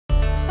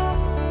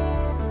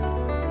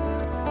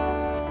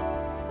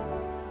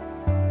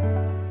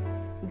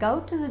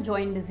Gout is a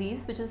joint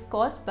disease which is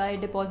caused by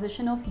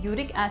deposition of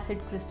uric acid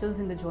crystals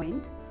in the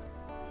joint.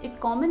 It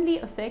commonly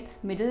affects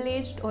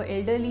middle-aged or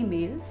elderly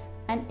males,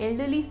 and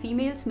elderly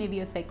females may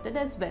be affected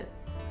as well.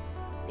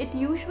 It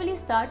usually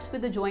starts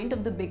with the joint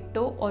of the big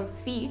toe or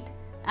feet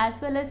as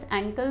well as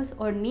ankles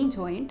or knee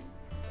joint.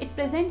 It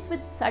presents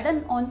with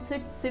sudden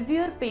onset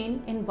severe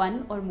pain in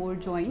one or more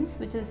joints,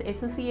 which is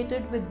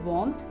associated with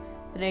warmth,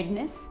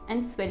 redness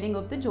and swelling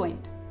of the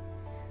joint.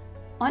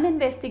 On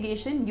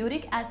investigation,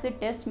 uric acid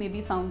test may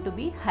be found to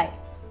be high.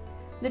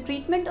 The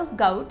treatment of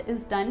gout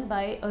is done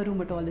by a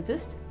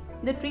rheumatologist.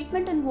 The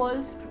treatment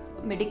involves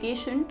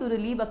medication to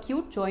relieve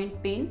acute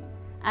joint pain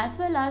as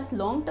well as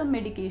long-term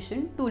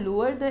medication to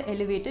lower the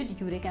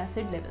elevated uric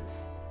acid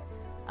levels.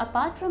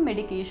 Apart from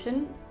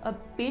medication, a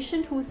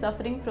patient who is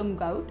suffering from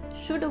gout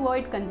should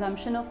avoid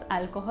consumption of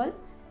alcohol,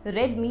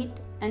 red meat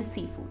and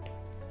seafood.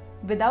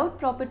 Without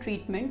proper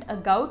treatment, a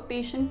gout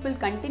patient will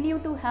continue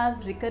to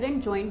have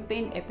recurrent joint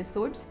pain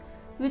episodes,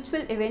 which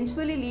will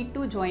eventually lead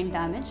to joint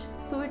damage.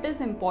 So it is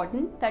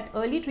important that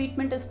early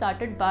treatment is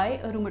started by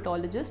a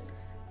rheumatologist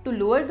to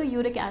lower the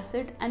uric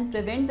acid and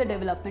prevent the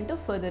development of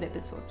further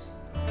episodes.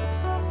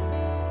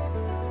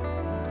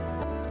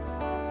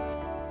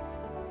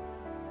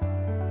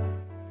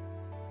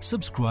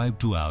 Subscribe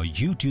to our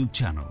YouTube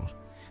channel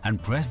and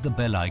press the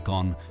bell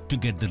icon to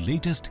get the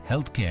latest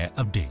healthcare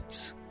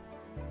updates.